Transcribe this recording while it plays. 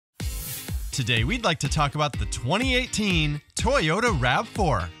Today we'd like to talk about the 2018 Toyota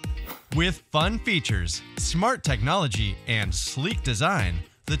RAV4. With fun features, smart technology, and sleek design,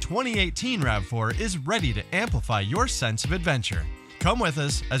 the 2018 RAV4 is ready to amplify your sense of adventure. Come with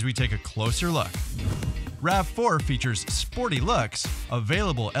us as we take a closer look. RAV4 features sporty looks,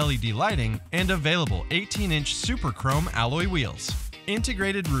 available LED lighting, and available 18-inch Super Chrome alloy wheels.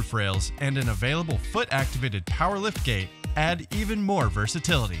 Integrated roof rails and an available foot-activated power liftgate add even more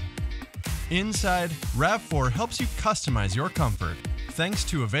versatility. Inside, RAV4 helps you customize your comfort thanks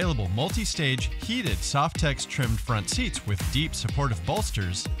to available multi-stage heated Softex trimmed front seats with deep supportive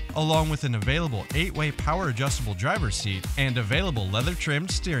bolsters, along with an available 8-way power adjustable driver's seat and available leather trimmed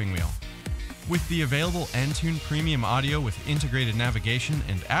steering wheel. With the available Entune premium audio with integrated navigation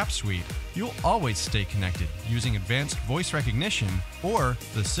and app suite, you'll always stay connected using advanced voice recognition or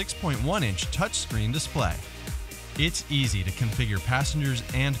the 6.1-inch touchscreen display. It's easy to configure passengers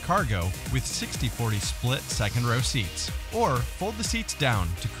and cargo with 60/40 split second row seats, or fold the seats down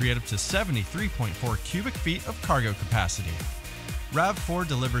to create up to 73.4 cubic feet of cargo capacity. RAV4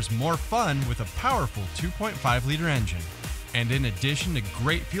 delivers more fun with a powerful 2.5-liter engine. And in addition to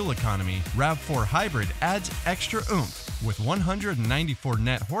great fuel economy, RAV4 Hybrid adds extra oomph with 194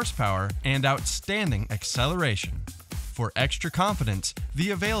 net horsepower and outstanding acceleration. For extra confidence,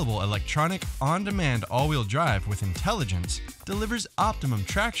 the available electronic on-demand all-wheel drive with intelligence delivers optimum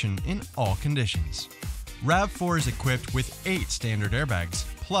traction in all conditions. RAV4 is equipped with 8 standard airbags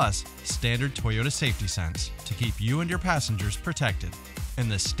plus standard Toyota Safety Sense to keep you and your passengers protected. And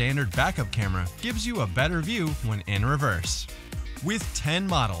the standard backup camera gives you a better view when in reverse. With 10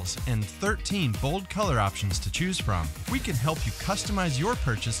 models and 13 bold color options to choose from, we can help you customize your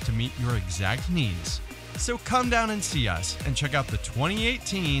purchase to meet your exact needs. So come down and see us and check out the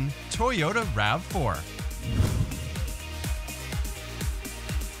 2018 Toyota RAV4.